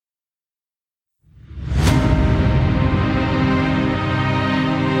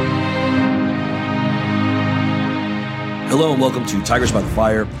Hello and welcome to Tigers by the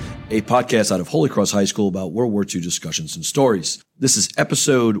Fire, a podcast out of Holy Cross High School about World War II discussions and stories. This is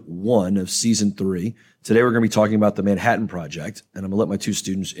episode 1 of season 3. Today we're going to be talking about the Manhattan Project, and I'm going to let my two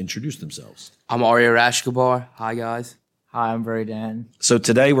students introduce themselves. I'm Arya Rashkabar. Hi, guys. Hi, I'm Brady Dan. So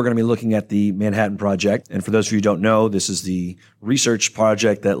today we're going to be looking at the Manhattan Project. And for those of you who don't know, this is the research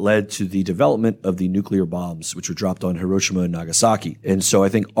project that led to the development of the nuclear bombs, which were dropped on Hiroshima and Nagasaki. And so I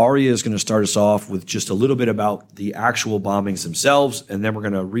think Arya is going to start us off with just a little bit about the actual bombings themselves, and then we're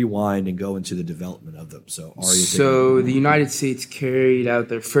going to rewind and go into the development of them. So Arya, So the United States carried out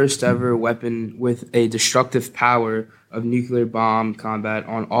their first ever weapon with a destructive power of nuclear bomb combat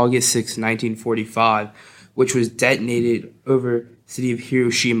on August 6, 1945, which was detonated over the city of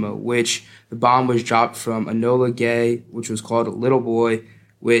Hiroshima, which the bomb was dropped from Enola Gay, which was called a little boy,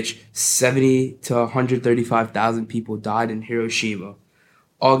 which 70 to 135,000 people died in Hiroshima.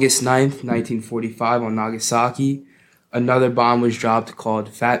 August 9th, 1945 on Nagasaki, another bomb was dropped called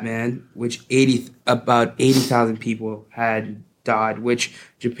Fat Man, which about 80,000 people had died, which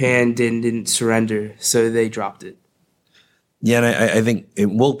Japan didn't surrender, so they dropped it. Yeah, and I think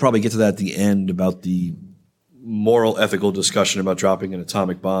we'll probably get to that at the end about the moral, ethical discussion about dropping an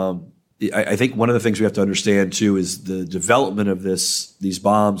atomic bomb. I think one of the things we have to understand, too, is the development of these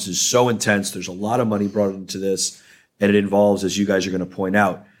bombs is so intense. There's a lot of money brought into this, and it involves, as you guys are going to point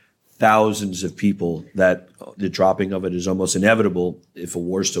out, thousands of people that the dropping of it is almost inevitable if a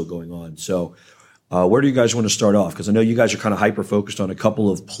war is still going on. So where do you guys want to start off? Because I know you guys are kind of hyper-focused on a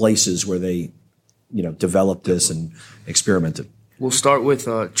couple of places where they developed this and experimented. We'll start with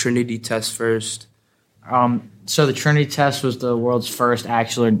Trinity test first. So the Trinity test was the world's first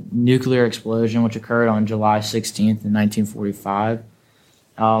actual nuclear explosion, which occurred on July 16th in 1945.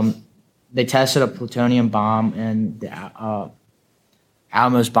 They tested a plutonium bomb in the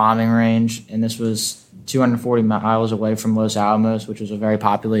Alamos bombing range, and this was 240 miles away from Los Alamos, which was a very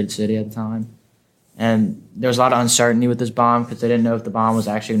populated city at the time. And there was a lot of uncertainty with this bomb because they didn't know if the bomb was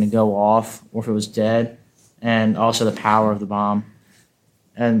actually going to go off or if it was dead, and also the power of the bomb.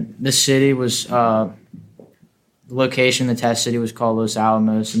 And this city was... The location, the test city, was called Los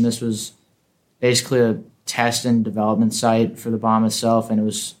Alamos, and this was basically a test and development site for the bomb itself, and it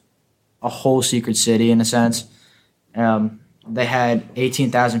was a whole secret city in a sense. They had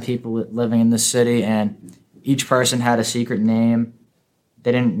 18,000 people living in this city, and each person had a secret name.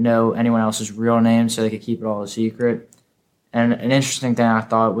 They didn't know anyone else's real name, so they could keep it all a secret. And an interesting thing I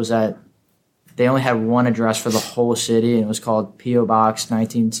thought was that they only had one address for the whole city, and it was called P.O. Box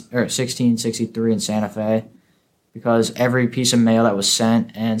 1663 in Santa Fe, because every piece of mail that was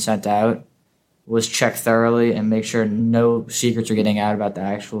sent out was checked thoroughly and make sure no secrets are getting out about the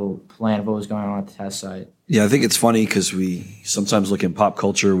actual plan of what was going on at the test site. Yeah, I think it's funny because we sometimes look in pop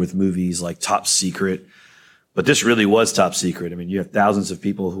culture with movies like Top Secret, but this really was top secret. I mean, you have thousands of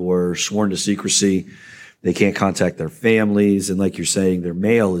people who are sworn to secrecy. They can't contact their families, and like you're saying, their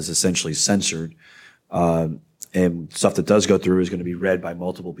mail is essentially censored. And stuff that does go through is going to be read by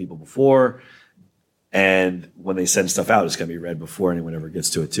multiple people before. And when they send stuff out, it's going to be read before anyone ever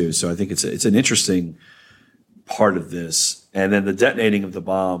gets to it, too. So I think it's an interesting part of this. And then the detonating of the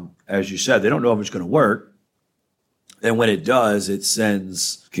bomb, as you said, they don't know if it's going to work. And when it does, it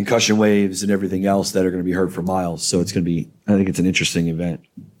sends concussion waves and everything else that are going to be heard for miles. So it's going to be, I think it's an interesting event.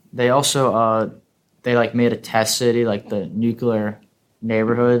 They also, made a test city, like the nuclear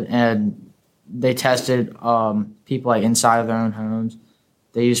neighborhood, and they tested people inside of their own homes.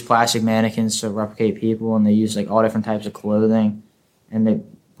 They used plastic mannequins to replicate people, and they used all different types of clothing, and they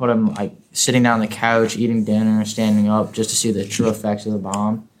put them sitting down on the couch, eating dinner, standing up, just to see the true effects of the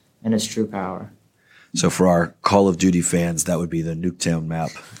bomb and its true power. So for our Call of Duty fans, that would be the Nuketown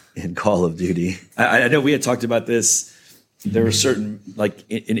map in Call of Duty. I know we had talked about this. There were certain,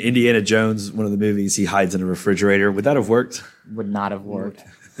 in Indiana Jones, one of the movies, he hides in a refrigerator. Would that have worked? Would not have worked.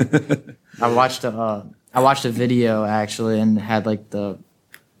 I watched a video actually, and it had the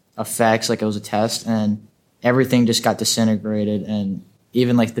effects like it was a test, and everything just got disintegrated, and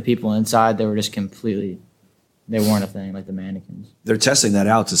even the people inside, they were just completely, they weren't a thing, like the mannequins. They're testing that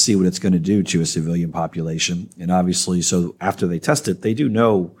out to see what it's going to do to a civilian population, and obviously, so after they test it, they do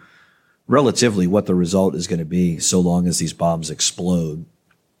know relatively what the result is going to be so long as these bombs explode,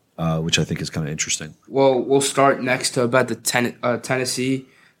 which I think is kind of interesting. Well, we'll start next about the Tennessee,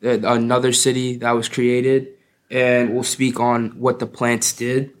 another city that was created, and we'll speak on what the plants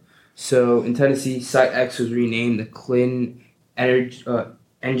did. So in Tennessee, Site X was renamed the Clinton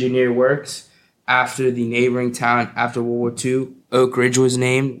Engineer Works after the neighboring town after World War II. Oak Ridge was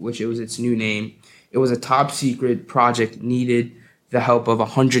named, which it was its new name. It was a top secret project, needed the help of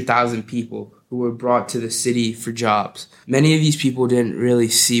 100,000 people who were brought to the city for jobs. Many of these people didn't really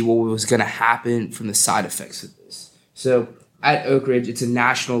see what was going to happen from the side effects of this. So at Oak Ridge, it's a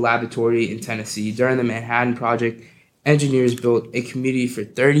national laboratory in Tennessee. During the Manhattan Project, engineers built a community for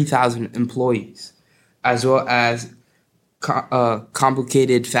 30,000 employees, as well as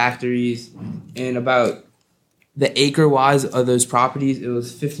complicated factories. And about the acre-wise of those properties, it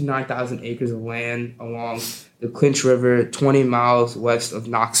was 59,000 acres of land along the Clinch River, 20 miles west of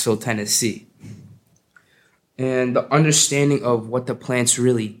Knoxville, Tennessee. And the understanding of what the plants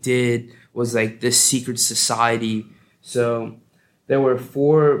really did was like this secret society. So there were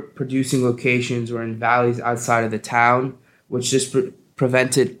 4 producing locations were in valleys outside of the town, which just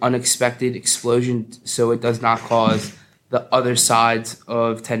prevented unexpected explosions so it does not cause the other sides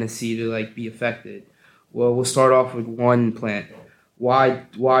of Tennessee to like be affected. Well, we'll start off with one plant.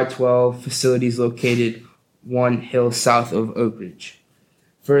 Y12 facilities located 1 hill south of Oak Ridge.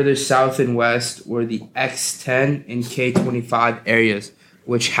 Further south and west were the X10 and K25 areas,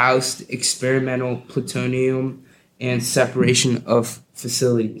 which housed experimental plutonium and separation of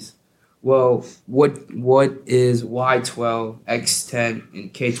facilities. Well, what is Y12, X10,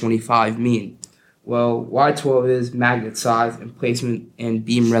 and K25 mean? Well, Y12 is magnet size and placement and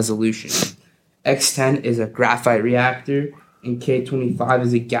beam resolution. X10 is a graphite reactor, and K25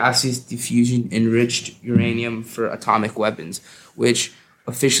 is a gaseous diffusion enriched uranium for atomic weapons, which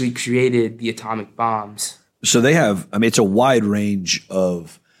officially created the atomic bombs. So they have, I mean, it's a wide range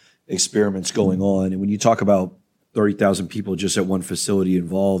of experiments going on. And when you talk about 30,000 people just at one facility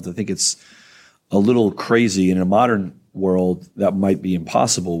involved, I think it's a little crazy. In a modern world, that might be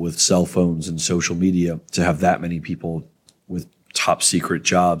impossible with cell phones and social media to have that many people with top secret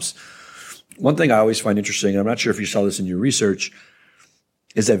jobs. One thing I always find interesting, and I'm not sure if you saw this in your research,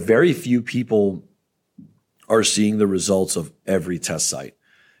 is that very few people are seeing the results of every test site.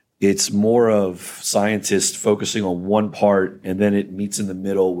 It's more of scientists focusing on one part, and then it meets in the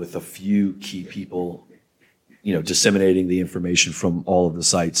middle with a few key people, disseminating the information from all of the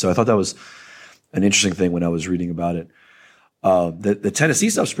sites. So I thought that was an interesting thing when I was reading about it. The Tennessee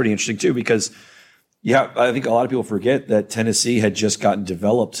stuff's pretty interesting too, because I think a lot of people forget that Tennessee had just gotten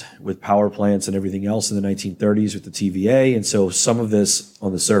developed with power plants and everything else in the 1930s with the TVA. And so some of this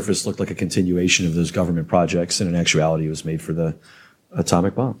on the surface looked like a continuation of those government projects. And in actuality, it was made for the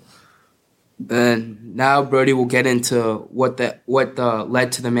atomic bomb. And now Brody will get into what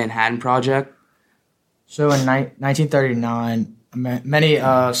led to the Manhattan Project. So in 1939, many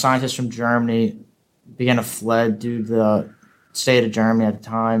scientists from Germany began to fled due to the state of Germany at the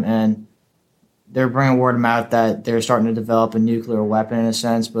time, and they're bringing word of mouth that they're starting to develop a nuclear weapon in a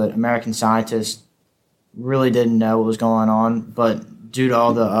sense, but American scientists really didn't know what was going on. But due to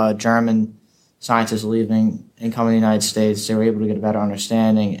all the German scientists leaving and coming to the United States, they were able to get a better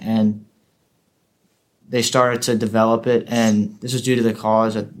understanding, and they started to develop it. And this was due to the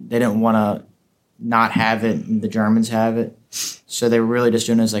cause that they didn't want to not have it and the Germans have it. So they were really just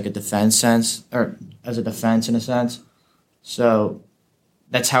doing it as like a defense sense, or as a defense in a sense. So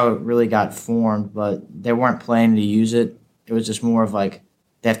that's how it really got formed, but they weren't planning to use it. It was just more of like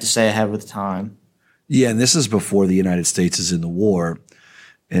they have to stay ahead with time. Yeah, and this is before the United States is in the war.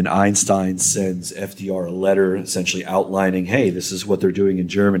 And Einstein sends FDR a letter essentially outlining, hey, this is what they're doing in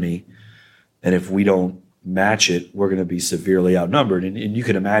Germany. And if we don't match it, we're going to be severely outnumbered. And you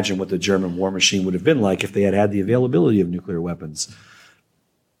can imagine what the German war machine would have been like if they had had the availability of nuclear weapons.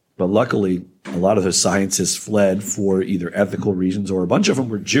 But luckily, a lot of those scientists fled for either ethical reasons, or a bunch of them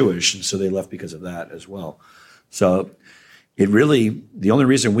were Jewish, and so they left because of that as well. So it really, the only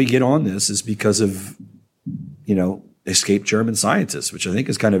reason we get on this is because of, escaped German scientists, which I think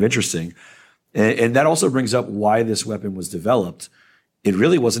is kind of interesting. And that also brings up why this weapon was developed. It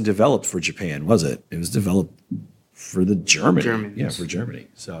really wasn't developed for Japan, was it? It was developed for the Germans. Yeah, for Germany.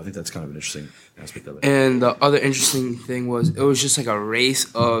 So I think that's kind of an interesting aspect of it. And the other interesting thing was it was just like a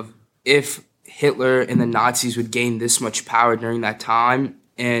race of if Hitler and the Nazis would gain this much power during that time,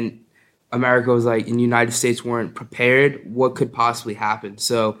 and America was like, and the United States weren't prepared, what could possibly happen?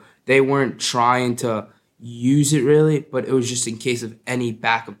 So they weren't trying to use it really, but it was just in case of any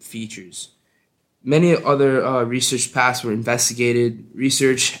backup features. Many other research paths were investigated.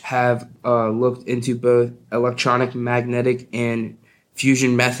 Research have looked into both electronic, magnetic, and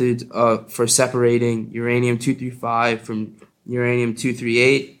fusion methods for separating uranium-235 from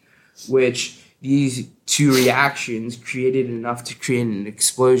uranium-238, which these two reactions created enough to create an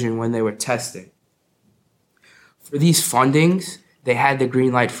explosion when they were testing. For these fundings, they had the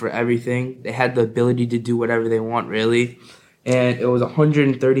green light for everything. They had the ability to do whatever they want, really. and it was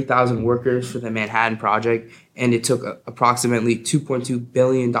 130,000 workers for the Manhattan Project, and it took approximately $2.2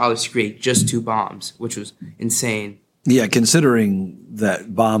 billion to create just 2 bombs, which was insane. Yeah, considering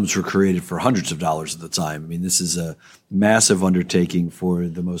that bombs were created for hundreds of dollars at the time. I mean, this is a massive undertaking for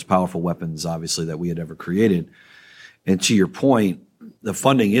the most powerful weapons, obviously, that we had ever created. And to your point, the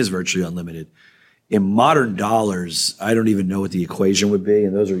funding is virtually unlimited. In modern dollars, I don't even know what the equation would be,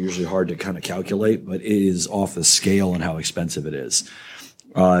 and those are usually hard to kind of calculate, but it is off the scale and how expensive it is.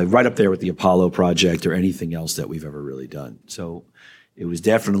 Right up there with the Apollo project or anything else that we've ever really done. So it was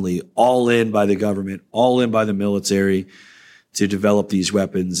definitely all in by the government, all in by the military to develop these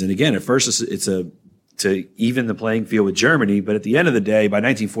weapons. And again, at first it's to even the playing field with Germany, but at the end of the day, by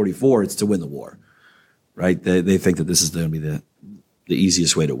 1944, it's to win the war, right? They think that this is going to be the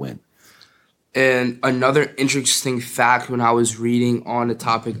easiest way to win. And another interesting fact when I was reading on the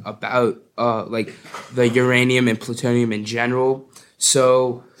topic about like the uranium and plutonium in general,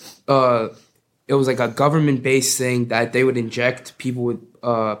 so it was like a government-based thing that they would inject people with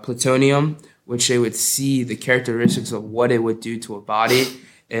plutonium, which they would see the characteristics of what it would do to a body,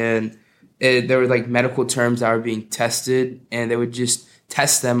 and there were like medical terms that were being tested, and they would just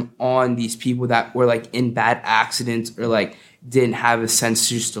test them on these people that were like in bad accidents or like didn't have a sense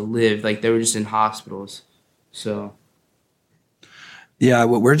just to live, like they were just in hospitals. So yeah,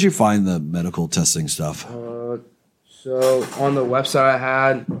 where'd you find the medical testing stuff? So on the website I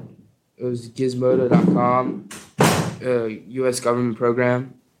had, it was gizmodo.com, U.S. government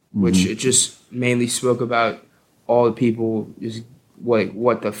program, which it just mainly spoke about all the people, just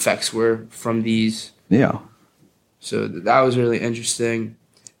what the effects were from these. Yeah. So that was really interesting.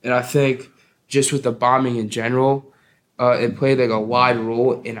 And I think just with the bombing in general, it played like a wide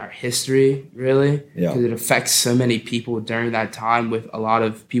role in our history, really, because it affects so many people during that time, with a lot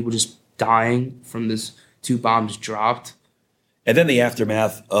of people just dying from this 2 bombs dropped. And then the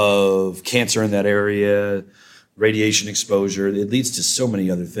aftermath of cancer in that area, radiation exposure, it leads to so many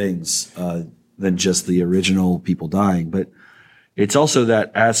other things than just the original people dying. But it's also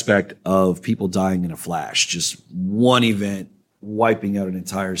that aspect of people dying in a flash, just one event wiping out an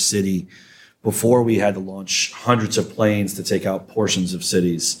entire city before we had to launch hundreds of planes to take out portions of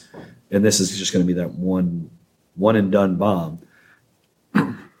cities. And this is just going to be that one and done bomb.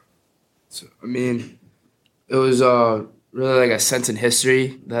 So, I mean, it was really like a sense in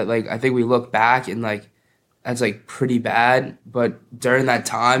history that like I think we look back and like that's like pretty bad. But during that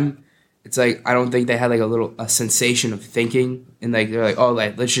time, it's like I don't think they had like a sensation of thinking, and like they're like, oh,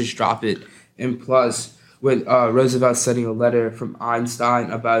 like let's just drop it. And plus, with Roosevelt sending a letter from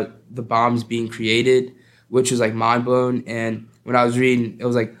Einstein about the bombs being created, which was like mind blown. And when I was reading, it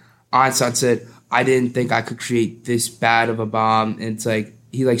was like Einstein said, I didn't think I could create this bad of a bomb. And it's like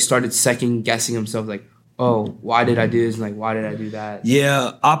he like started second guessing himself, like, oh, why did I do this? And like, why did I do that?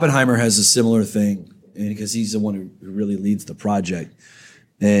 Yeah, Oppenheimer has a similar thing, and because he's the one who really leads the project.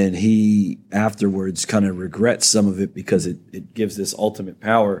 And he afterwards kind of regrets some of it because it gives this ultimate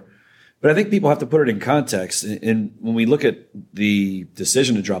power. But I think people have to put it in context. And when we look at the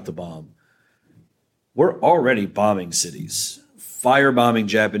decision to drop the bomb, we're already bombing cities, firebombing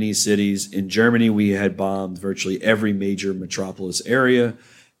Japanese cities. In Germany, we had bombed virtually every major metropolis area.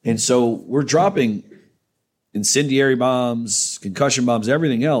 And so we're dropping incendiary bombs, concussion bombs,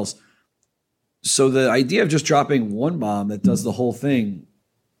 everything else. So the idea of just dropping one bomb that does the whole thing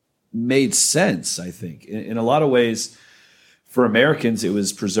made sense, I think. In a lot of ways, for Americans, it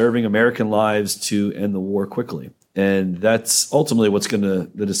was preserving American lives to end the war quickly. And that's ultimately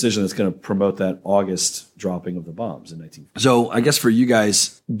the decision that's going to promote that August dropping of the bombs in 1940. So I guess for you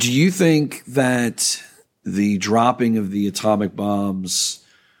guys, do you think that the dropping of the atomic bombs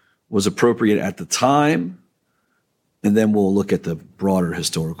was appropriate at the time? And then we'll look at the broader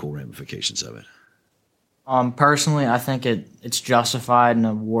historical ramifications of it. Personally, I think it's justified in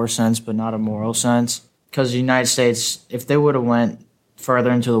a war sense, but not a moral sense. Because the United States, if they would have went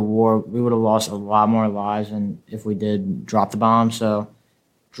further into the war, we would have lost a lot more lives than if we did drop the bomb. So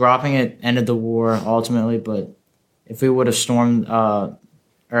dropping it ended the war ultimately, but if we would have stormed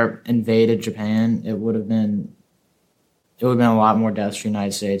or invaded Japan, it would have been a lot more deaths for the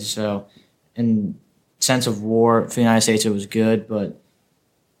United States. So in sense of war, for the United States, it was good, but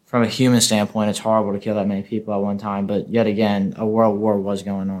from a human standpoint, it's horrible to kill that many people at one time. But yet again, a world war was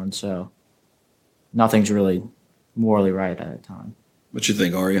going on, so nothing's really morally right at that time. What you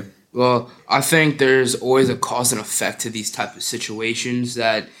think, Arya? Well, I think there's always a cause and effect to these type of situations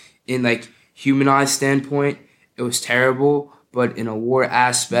that in like humanized standpoint, it was terrible. But in a war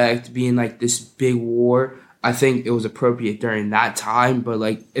aspect, being like this big war, I think it was appropriate during that time. But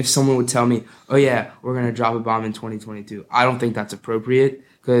like, if someone would tell me, "Oh yeah, we're gonna drop a bomb in 2022," I don't think that's appropriate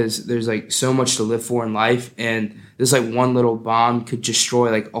because there's like so much to live for in life, and this like one little bomb could destroy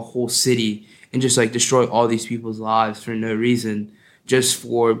like a whole city and just like destroy all these people's lives for no reason, just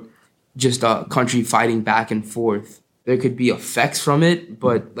for just a country fighting back and forth. There could be effects from it,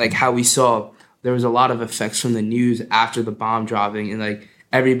 but like how we saw, there was a lot of effects from the news after the bomb dropping, and like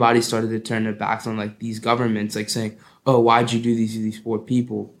everybody started to turn their backs on like these governments, like saying, "Oh, why'd you do these to these poor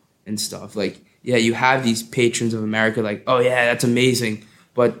people?" and stuff. Like, yeah, you have these patrons of America, like, "Oh yeah, that's amazing,"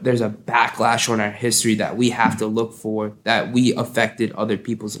 but there's a backlash on our history that we have to look for, that we affected other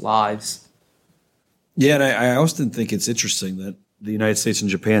people's lives. Yeah, and I often think it's interesting that the United States and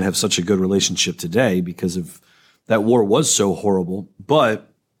Japan have such a good relationship today because of that war was so horrible.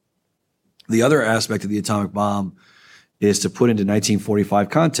 But the other aspect of the atomic bomb is to put into 1945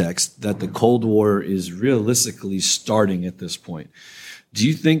 context that the Cold War is realistically starting at this point. Do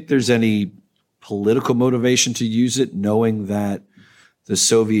you think there's any political motivation to use it, knowing that the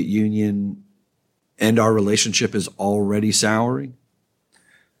Soviet Union and our relationship is already souring?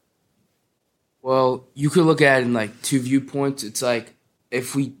 Well, you could look at it in like two viewpoints. It's like,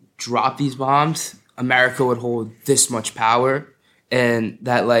 if we drop these bombs, America would hold this much power. And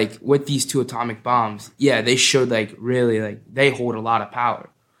that like with these two atomic bombs, yeah, they showed like really like they hold a lot of power.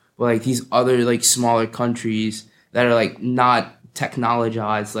 But like these other like smaller countries that are like not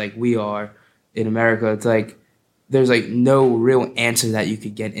technologized like we are in America, it's like there's like no real answer that you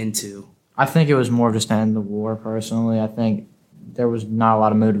could get into. I think it was more just to end the war, personally. I think there was not a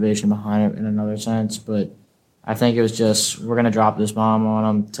lot of motivation behind it in another sense, but I think it was just, we're going to drop this bomb on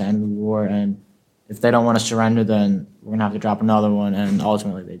them to end the war, and if they don't want to surrender, then we're going to have to drop another one, and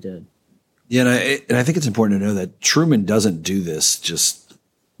ultimately they did. Yeah, and I think it's important to know that Truman doesn't do this just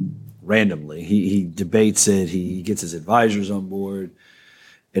randomly. He debates it. He gets his advisors on board,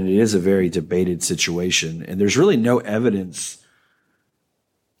 and it is a very debated situation. And there's really no evidence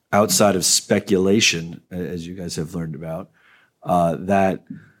outside of speculation, as you guys have learned about, that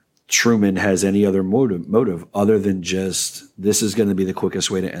Truman has any other motive other than just this is going to be the quickest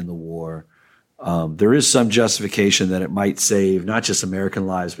way to end the war. There is some justification that it might save not just American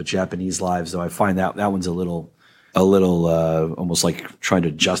lives but Japanese lives, though I find that one's a little almost like trying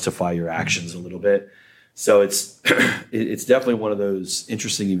to justify your actions a little bit. So it's it's definitely one of those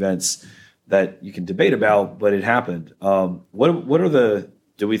interesting events that you can debate about, but it happened. What are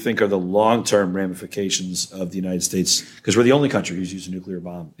do we think are the long-term ramifications of the United States? Because we're the only country who's used a nuclear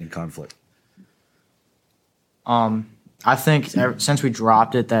bomb in conflict. I think since we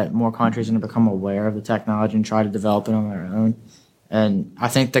dropped it, that more countries are going to become aware of the technology and try to develop it on their own. And I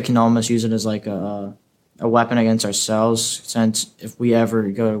think they can almost use it as like a weapon against ourselves, since if we ever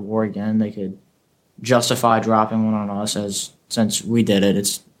go to war again, they could justify dropping one on us, as since we did it,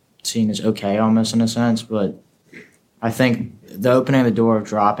 it's seen as okay almost in a sense. But I think the opening the door of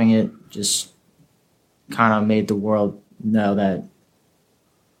dropping it just kind of made the world know that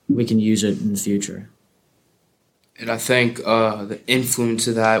we can use it in the future. And I think the influence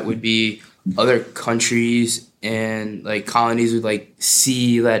of that would be other countries and like colonies would like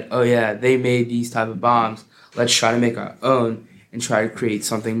see that, oh yeah, they made these type of bombs. Let's try to make our own and try to create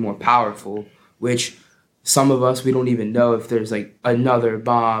something more powerful, which some of us, we don't even know if there's like another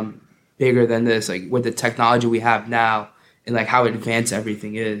bomb bigger than this. Like with the technology we have now and like how advanced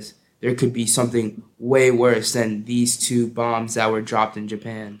everything is, there could be something way worse than these two bombs that were dropped in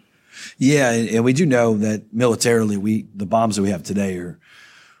Japan. Yeah, and we do know that militarily, the bombs that we have today are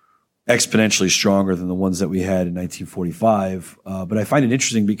exponentially stronger than the ones that we had in 1945. But I find it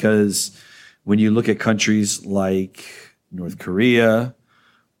interesting because when you look at countries like North Korea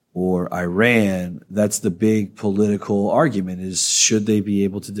or Iran, that's the big political argument is should they be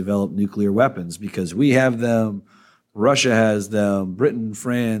able to develop nuclear weapons? Because we have them, Russia has them, Britain,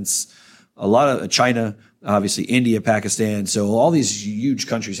 France, a lot of China, obviously India, Pakistan. So all these huge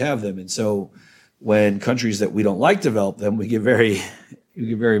countries have them. And so when countries that we don't like develop them, we get very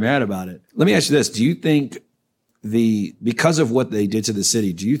mad about it. Let me ask you this. Do you think because of what they did to the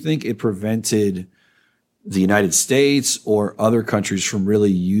city, do you think it prevented the United States or other countries from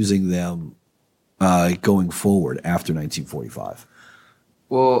really using them going forward after 1945?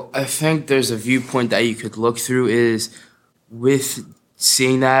 Well, I think there's a viewpoint that you could look through is with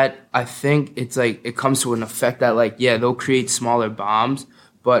seeing that, I think it's like it comes to an effect that like, yeah, they'll create smaller bombs,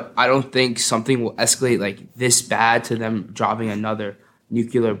 but I don't think something will escalate like this bad to them dropping another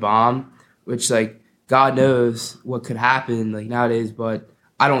nuclear bomb, which like God knows what could happen like nowadays, but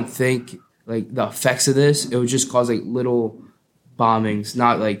I don't think like the effects of this, it would just cause like little bombings,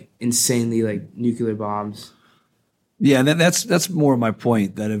 not like insanely like nuclear bombs. Yeah, and that's more of my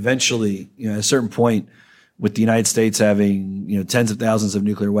point, that eventually, at a certain point, with the United States having, tens of thousands of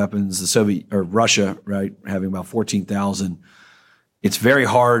nuclear weapons, the Soviet or Russia, right, having about 14,000, it's very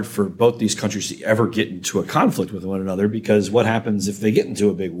hard for both these countries to ever get into a conflict with one another, because what happens if they get into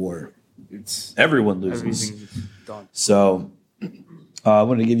a big war? Everyone loses. Everything's done. So I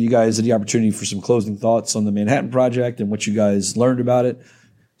wanted to give you guys the opportunity for some closing thoughts on the Manhattan Project and what you guys learned about it.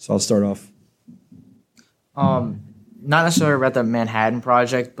 So I'll start off. Not necessarily about the Manhattan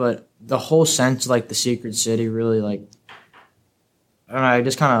Project, but the whole sense of like the secret city really like, I don't know, it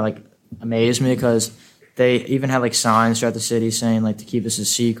just kind of like amazed me, because they even had like signs throughout the city saying like to keep this a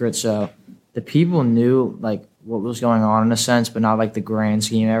secret. So the people knew like what was going on in a sense, but not like the grand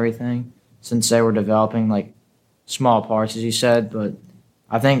scheme of everything, since they were developing like small parts, as you said. But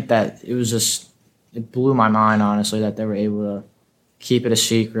I think that it blew my mind, honestly, that they were able to keep it a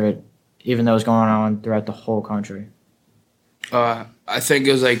secret, even though it was going on throughout the whole country. I think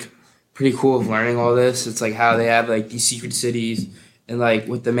it was like pretty cool of learning all this. It's like how they have like these secret cities, and like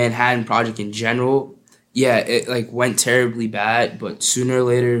with the Manhattan Project in general, yeah, it like went terribly bad, but sooner or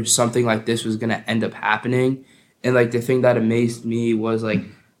later something like this was gonna end up happening. And like the thing that amazed me was like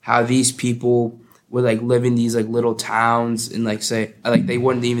how these people would like live in these like little towns and like say like they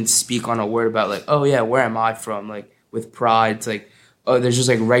wouldn't even speak on a word about like, oh yeah, where am I from? Like with pride, it's like, oh, there's just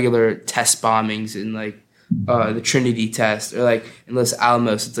like regular test bombings and like the Trinity test, or like in Los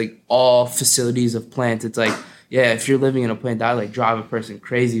Alamos, it's like all facilities of plants. It's like, yeah, if you're living in a plant, that would like drive a person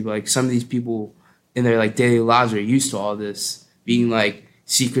crazy. But like some of these people in their like daily lives are used to all this being like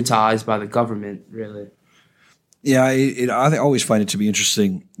secretized by the government, really. Yeah, I always find it to be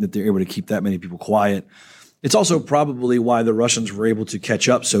interesting that they're able to keep that many people quiet. It's also probably why the Russians were able to catch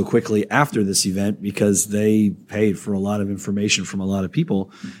up so quickly after this event, because they paid for a lot of information from a lot of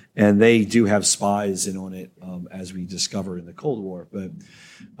people, and they do have spies in on it, as we discover in the Cold War.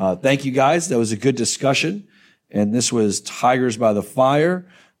 But thank you, guys. That was a good discussion, and this was Tigers by the Fire,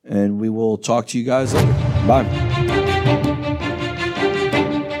 and we will talk to you guys later. Bye.